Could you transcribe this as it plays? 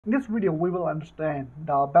In this video, we will understand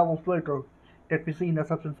the bevel filter that we see in the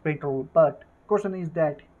Substance Painter, but question is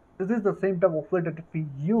this the same bevel filter that we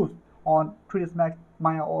use on 3ds Max,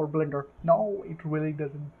 Maya or Blender? No, it really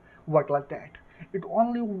doesn't work like that. It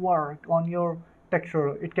only works on your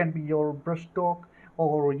texture. It can be your brushstroke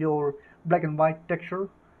or your black and white texture.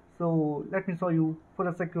 So let me show you.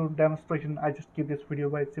 For the sake of demonstration, I just keep this video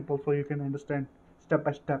very simple so you can understand step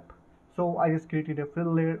by step. So I just created a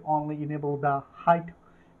fill layer, only enable the height,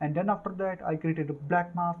 and then after that I created a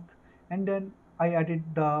black mask, and then I added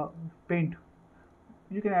the paint.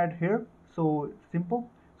 You can add here, so simple.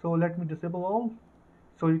 So let me disable all,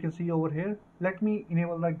 so you can see over here. Let me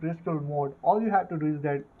enable the grayscale mode. All you have to do is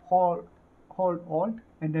that hold alt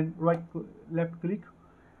and then left click.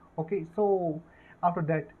 Okay, so after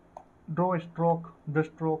that draw a stroke, the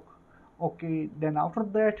stroke. Okay, then after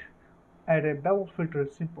that add a bevel filter.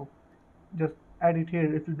 Simple, just add it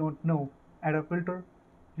here. If you don't know, add a filter,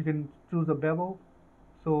 you can choose a bevel.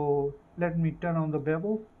 So let me turn on the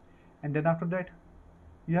bevel, and then after that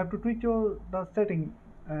you have to tweak the setting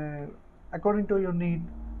uh, according to your need,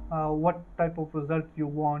 what type of result you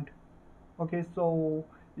want. Okay, so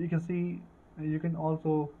you can see, you can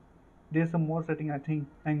also, there's some more setting, I think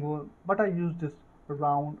angle, but I use this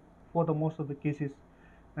round for the most of the cases.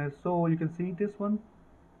 So you can see this one,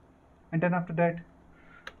 and then after that,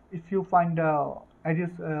 if you find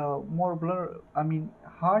edges more blur, I mean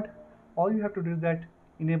hard, all you have to do is that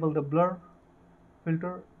enable the blur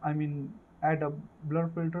filter, I mean add a blur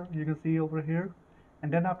filter, you can see over here.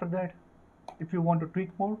 And then after that, if you want to tweak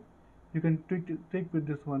more, you can tweak with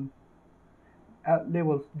this one.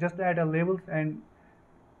 Labels, just add a labels and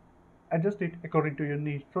adjust it according to your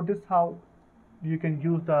needs. So this is how you can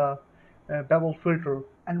use the bevel filter.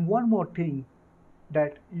 And one more thing,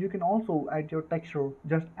 that you can also add your texture.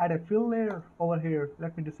 Just add a fill layer over here.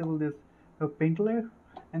 Let me disable this paint layer,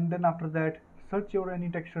 and then after that search your any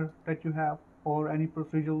texture that you have or any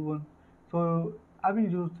procedural one. So I will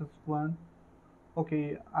use this one.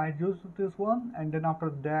 Okay, I use this one, and then after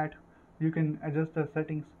that you can adjust the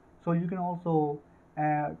settings. So you can also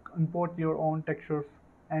import your own textures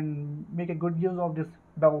and make a good use of this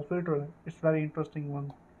bevel filter. It's very interesting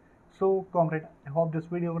one. So comrade, I hope this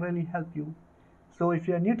video really helped you. So if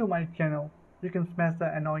you are new to my channel, you can smash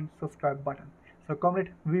the annoying subscribe button. So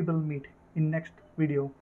comrade, we will meet in next video.